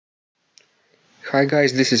Hi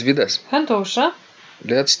guys, this is Vidas. And Ausra.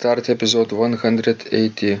 Let's start episode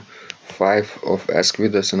 185 of Ask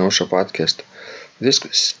Vidas and Ausra podcast.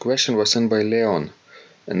 This question was sent by Leon,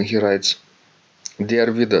 and he writes, Dear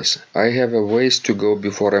Vidas, I have a ways to go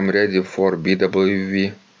before I'm ready for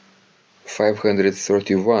BWV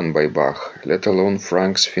 531 by Bach, let alone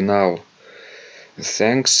Franck's Finale.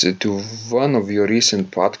 Thanks to one of your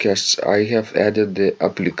recent podcasts, I have added the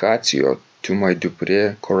applicatio to my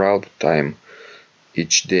Dupré chorale time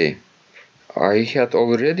each day. I had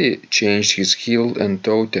already changed his heel and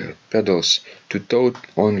toe pedals to toe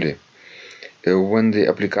only. When the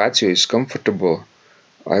applicatio is comfortable,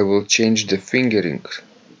 I will change the fingering.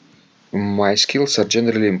 My skills are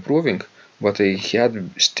generally improving, but I had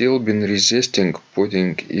still been resisting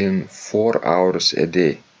putting in 4 hours a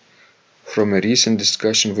day. From a recent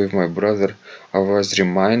discussion with my brother, I was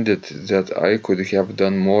reminded that I could have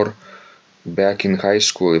done more back in high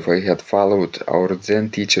school if I had followed our then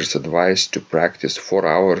teacher's advice to practice 4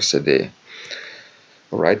 hours a day.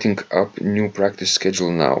 Writing up new practice schedule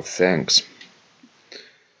now, thanks.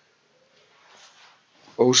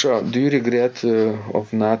 Ausra, do you regret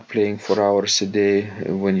of not playing 4 hours a day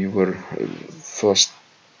when you were first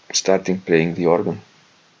starting playing the organ?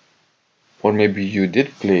 Or maybe you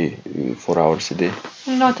did play 4 hours a day?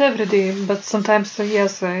 Not every day, but sometimes,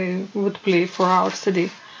 yes, I would play 4 hours a day.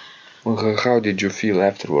 How did you feel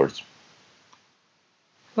afterwards?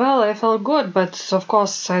 Well, I felt good, but of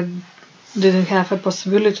course I didn't have a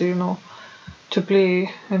possibility, to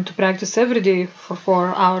play and to practice every day for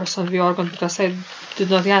 4 hours on the organ because I did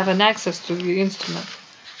not have an access to the instrument.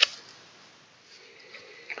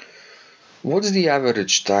 What's the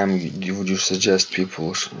average time would you suggest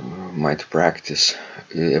people might practice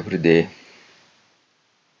every day?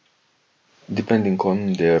 Depending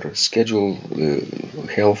on their schedule,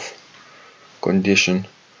 health condition,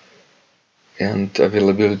 and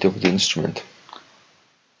availability of the instrument.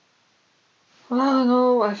 Well,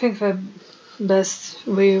 no, I think the best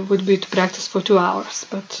way would be to practice for 2 hours,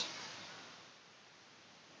 but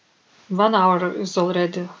 1 hour is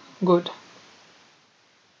already good.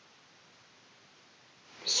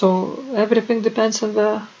 So everything depends on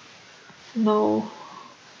the,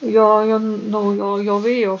 your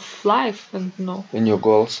way of life and And your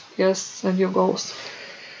goals? Yes, and your goals.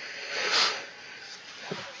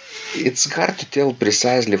 It's hard to tell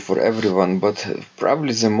precisely for everyone, but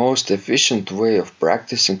probably the most efficient way of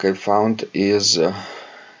practicing I found is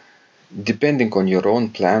depending on your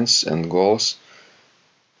own plans and goals,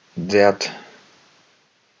 that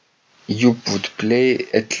you would play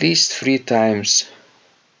at least 3 times,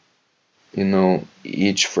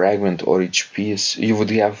 each fragment or each piece. You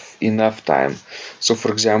would have enough time. So, for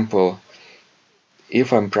example,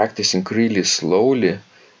 if I'm practicing really slowly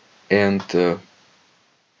and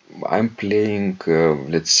I'm playing,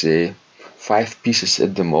 let's say, 5 pieces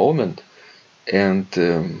at the moment, and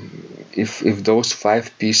if those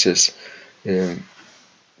 5 pieces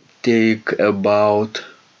take about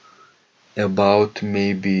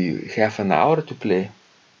maybe half an hour to play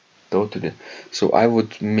totally, so I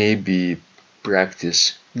would maybe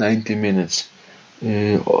practice 90 minutes,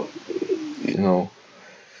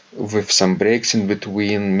 with some breaks in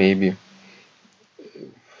between, maybe,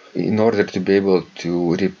 in order to be able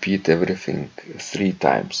to repeat everything 3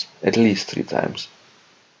 times, at least 3 times.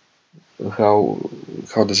 How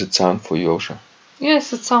does it sound for you, Ausra?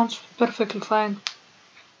 Yes, it sounds perfectly fine.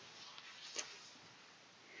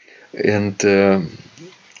 And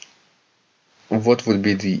what would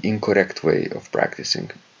be the incorrect way of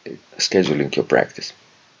practicing, scheduling your practice?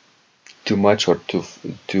 Too much or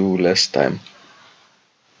too less time?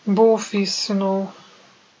 Both these,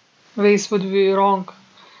 ways would be wrong.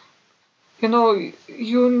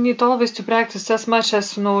 You need always to practice as much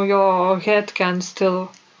as, your head can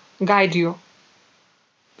still guide you.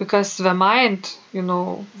 Because the mind,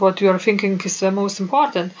 what you are thinking is the most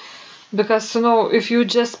important. Because, if you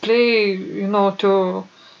just play, to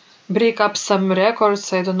break up some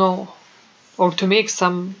records, I don't know, or to make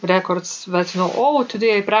some records that,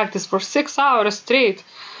 today I practiced for 6 hours straight.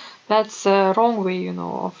 That's a wrong way,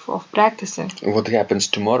 of practicing. What happens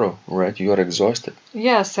tomorrow, right? You are exhausted.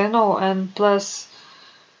 Yes, I know. And plus,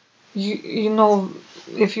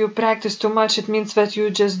 if you practice too much, it means that you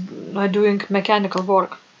just are doing mechanical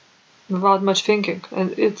work without much thinking.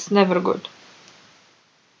 And it's never good.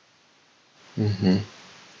 Mm-hmm.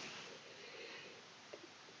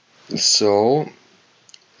 So,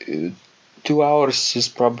 2 hours is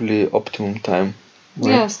probably optimum time.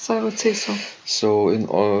 Right? Yes, I would say so. So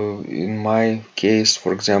in my case,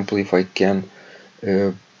 for example, if I can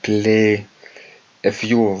play a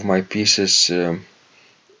few of my pieces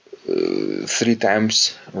 3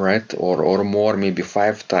 times, right? Or more, maybe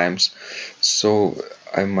 5 times. So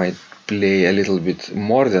I might play a little bit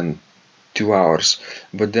more than 2 hours,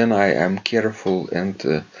 but then I am careful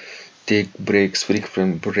and take breaks,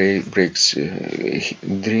 frequent breaks,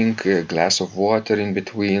 drink a glass of water in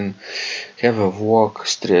between, have a walk,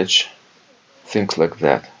 stretch, things like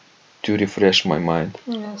that to refresh my mind.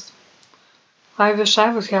 Yes. I wish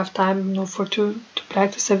I would have time, to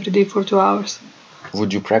practice every day for 2 hours.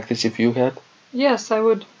 Would you practice if you had? Yes, I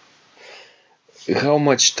would. How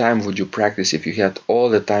much time would you practice if you had all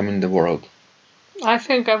the time in the world? I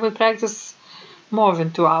think I would practice more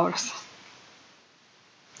than 2 hours.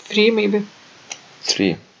 3 maybe.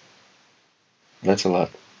 3. That's a lot.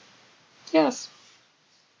 Yes.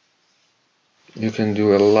 You can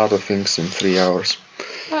do a lot of things in 3 hours.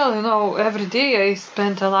 Well, every day I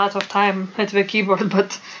spend a lot of time at the keyboard,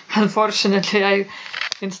 but unfortunately,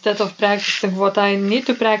 instead of practicing what I need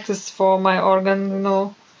to practice for my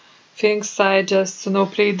organ, things, I just,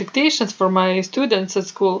 play dictations for my students at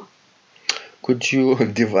school. Could you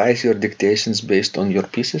devise your dictations based on your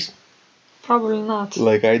pieces? Probably not.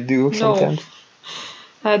 Like I do No. sometimes?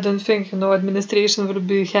 I don't think, administration would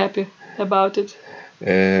be happy about it.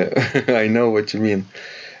 I know what you mean.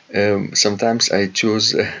 Sometimes I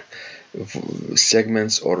choose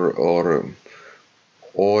segments or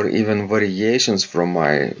even variations from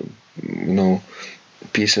my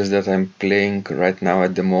pieces that I'm playing right now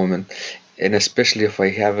at the moment, and especially if I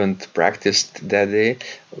haven't practiced that day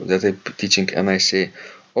that I'm teaching, and I say,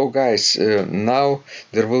 oh guys, now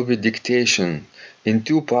there will be dictation in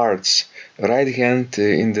 2 parts. Right hand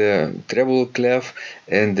in the treble clef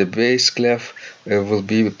and the bass clef will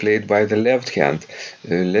be played by the left hand.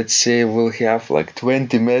 Let's say we'll have like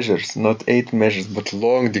 20 measures, not 8 measures, but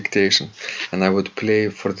long dictation. And I would play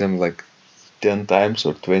for them like 10 times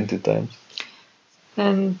or 20 times.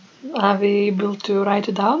 And are we able to write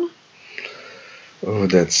it down? Oh,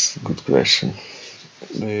 that's a good question.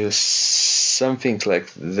 Something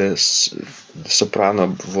like this, the soprano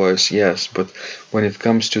voice, yes, but when it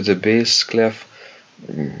comes to the bass clef,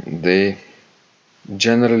 they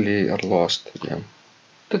generally are lost. Yeah.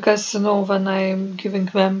 Because when I'm giving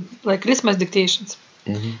them like Christmas dictations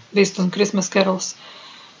based on Christmas carols,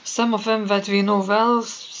 some of them that we know well,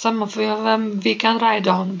 some of them we can write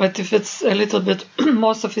down. But if it's a little bit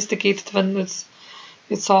more sophisticated, then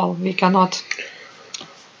it's all we cannot,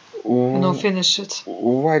 finish it.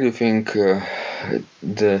 Why do you think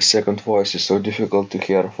the second voice is so difficult to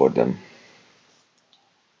hear for them?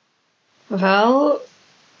 Well,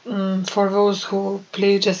 for those who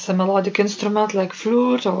play just a melodic instrument like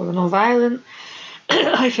flute or violin,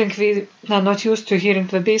 I think we are not used to hearing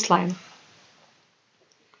the bass line.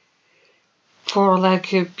 For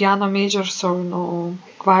like piano majors or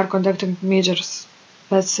choir conducting majors,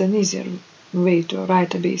 that's an easier way to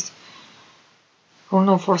write a bass.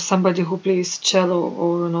 Or for somebody who plays cello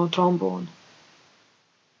or trombone.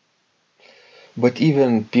 But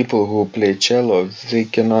even people who play cello, they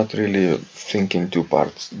cannot really think in 2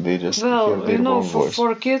 parts. They just hear their own voice.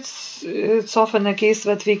 For kids, it's often a case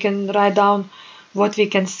that we can write down what we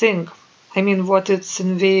can sing. I mean, what it's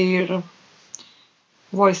in their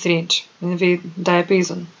voice range, in their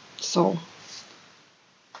diapason. So,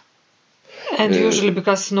 and usually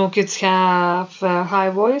because kids have a high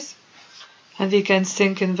voice, and we can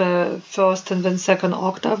sing in the first and then second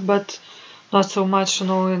octave, but not so much, in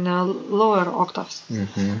the lower octaves,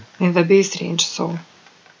 in the bass range. So,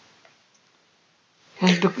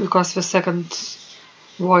 and because the second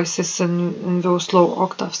voice is in those low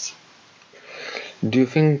octaves. Do you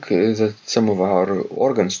think that some of our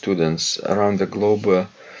organ students around the globe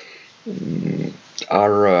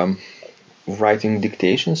are writing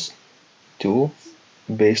dictations too,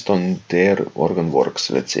 based on their organ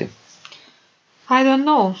works, let's say? I don't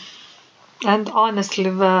know. And honestly,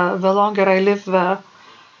 the longer I live, the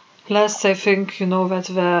less I think, that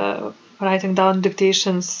the writing down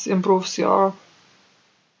dictations improves your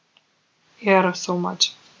ear so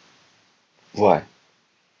much. Why?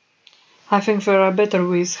 I think there are better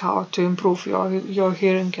ways how to improve your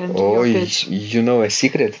hearing and your pitch. You know a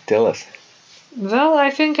secret? Tell us. Well, I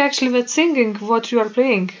think actually that singing what you are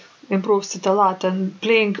playing improves it a lot, and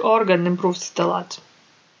playing organ improves it a lot.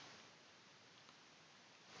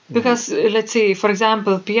 Because let's say, for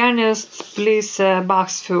example, pianist plays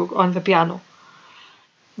Bach's fugue on the piano,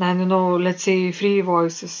 and let's say 3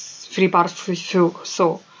 voices, 3 parts fugue.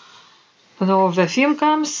 So, the theme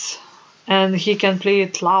comes, and he can play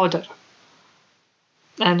it louder,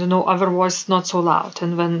 and other voice not so loud.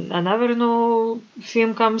 And when another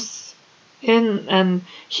theme comes in, and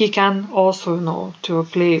he can also to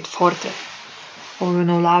play it forte. or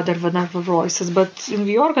louder whenever voices. But in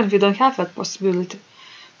the organ we don't have that possibility.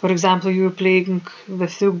 For example, you're playing the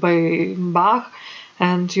fugue by Bach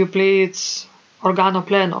and you play it organo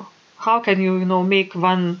pleno. How can you make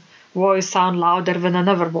one voice sound louder than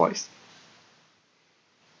another voice?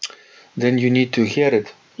 Then you need to hear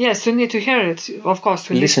it. Yes, you need to hear it. Of course,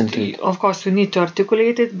 Listen to it. Of course, we need to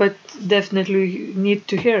articulate it, but definitely you need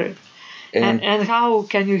to hear it. And how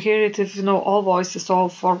can you hear it if all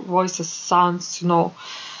four voices sounds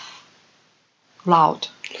loud,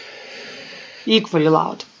 equally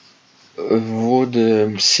loud?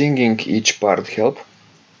 Would singing each part help?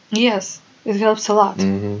 Yes, it helps a lot.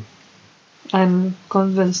 Mm-hmm. I'm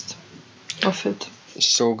convinced of it.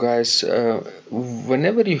 So, guys,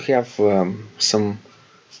 whenever you have some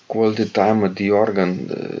quality time at the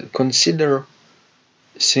organ, consider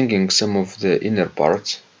singing some of the inner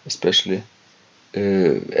parts, especially,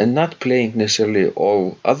 and not playing necessarily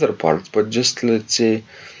all other parts, but just, let's say,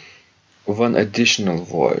 one additional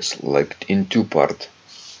voice, like in two-part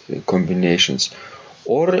combinations,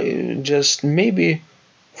 or just maybe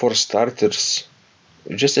for starters,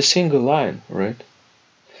 just a single line, right?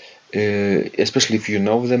 Especially if you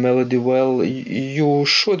know the melody well, you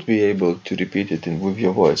should be able to repeat it with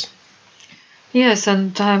your voice. Yes,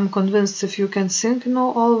 and I'm convinced if you can sing,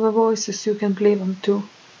 all the voices, you can play them too.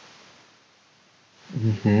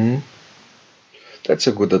 Mm-hmm. That's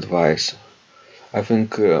a good advice. I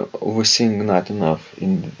think we sing not enough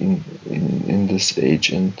in this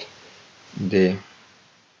age and day.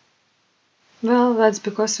 Well, that's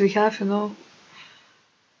because we have,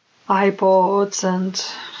 iPods and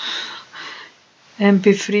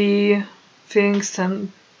MP3 things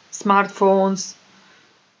and smartphones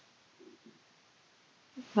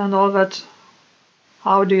and all that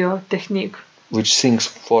audio technique. Which sings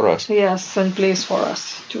for us. Yes, and plays for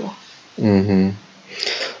us too. Mm-hmm.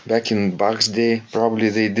 Back in Bach's day, probably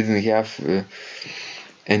they didn't have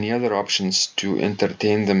any other options to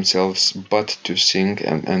entertain themselves but to sing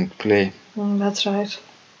and play. That's right.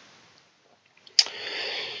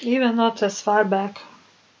 Even not as far back.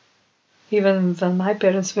 Even when my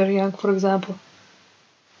parents were young, for example,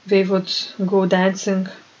 they would go dancing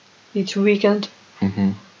each weekend.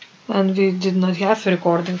 Mm-hmm. And we did not have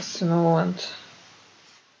recordings, and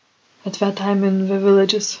at that time in the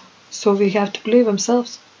villages. So we have to play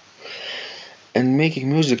themselves. And making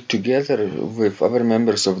music together with other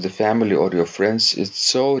members of the family or your friends is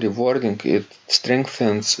so rewarding. It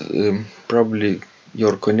strengthens probably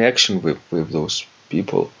your connection with those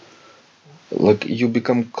people. Like you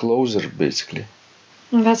become closer, basically.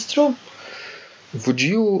 That's true. Would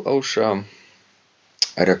you, Ausra,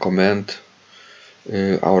 recommend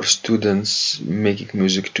our students making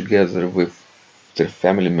music together with their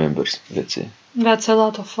family members, let's say? That's a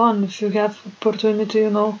lot of fun if you have opportunity,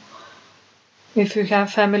 If you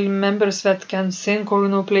have family members that can sing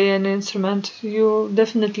or play an instrument, you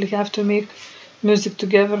definitely have to make music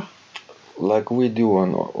together. Like we do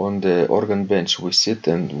on the organ bench, we sit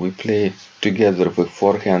and we play together with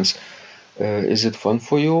four hands. Is it fun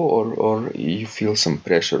for you, or you feel some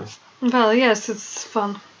pressure? Well, yes, it's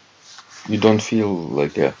fun. You don't feel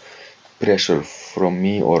like a pressure from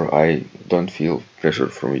me, or I don't feel pressure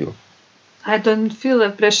from you? I don't feel a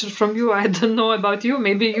pressure from you. I don't know about you.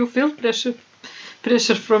 Maybe you feel pressure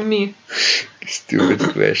from me. Stupid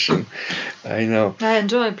question. I know. I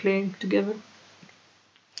enjoy playing together.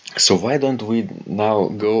 So why don't we now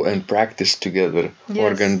go and practice together, Yes.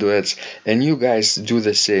 organ duets, and you guys do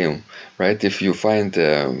the same, right? If you find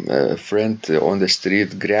a friend on the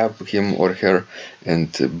street, grab him or her and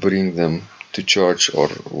bring them to church or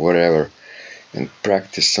wherever and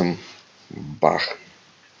practice some Bach.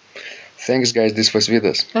 Thanks, guys. This was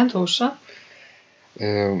Vidas. And Ausra.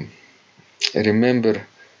 Remember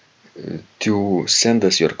to send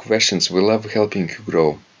us your questions. We love helping you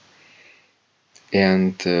grow.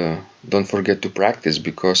 And don't forget to practice,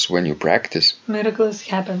 because when you practice, Miracles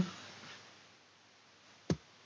happen.